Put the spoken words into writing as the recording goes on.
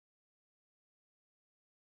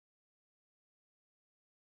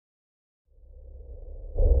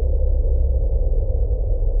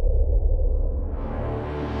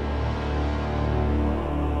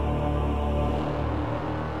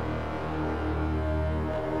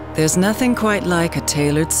There's nothing quite like a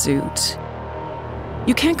tailored suit.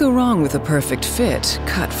 You can't go wrong with a perfect fit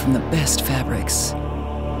cut from the best fabrics.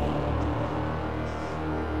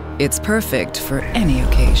 It's perfect for any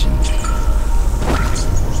occasion.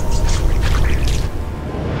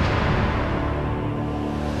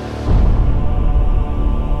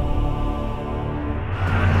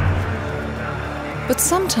 But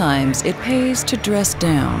sometimes it pays to dress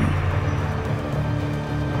down.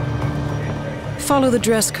 Follow the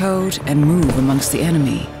dress code and move amongst the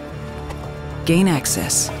enemy. Gain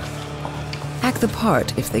access. Act the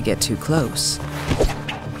part if they get too close.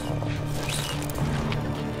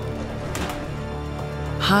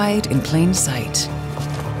 Hide in plain sight.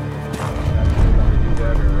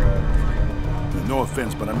 No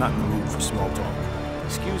offense, but I'm not in the mood for small talk.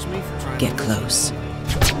 Excuse me for trying Get close.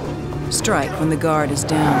 Strike when the guard is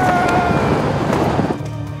down.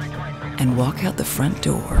 And walk out the front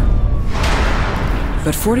door.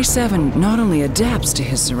 But 47 not only adapts to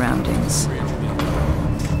his surroundings,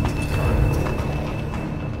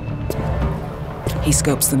 he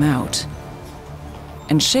scopes them out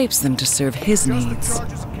and shapes them to serve his needs,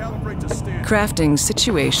 crafting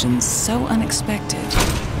situations so unexpected,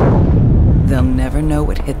 they'll never know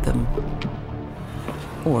what hit them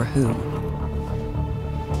or who.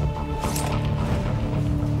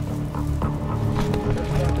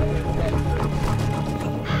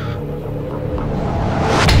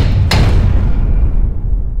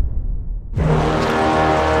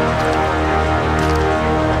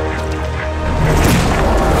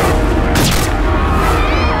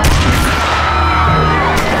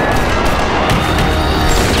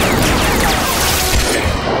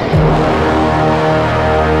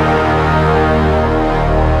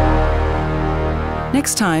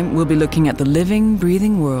 Next time, we'll be looking at the living,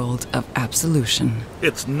 breathing world of Absolution.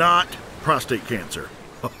 It's not prostate cancer.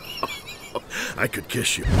 I could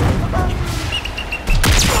kiss you.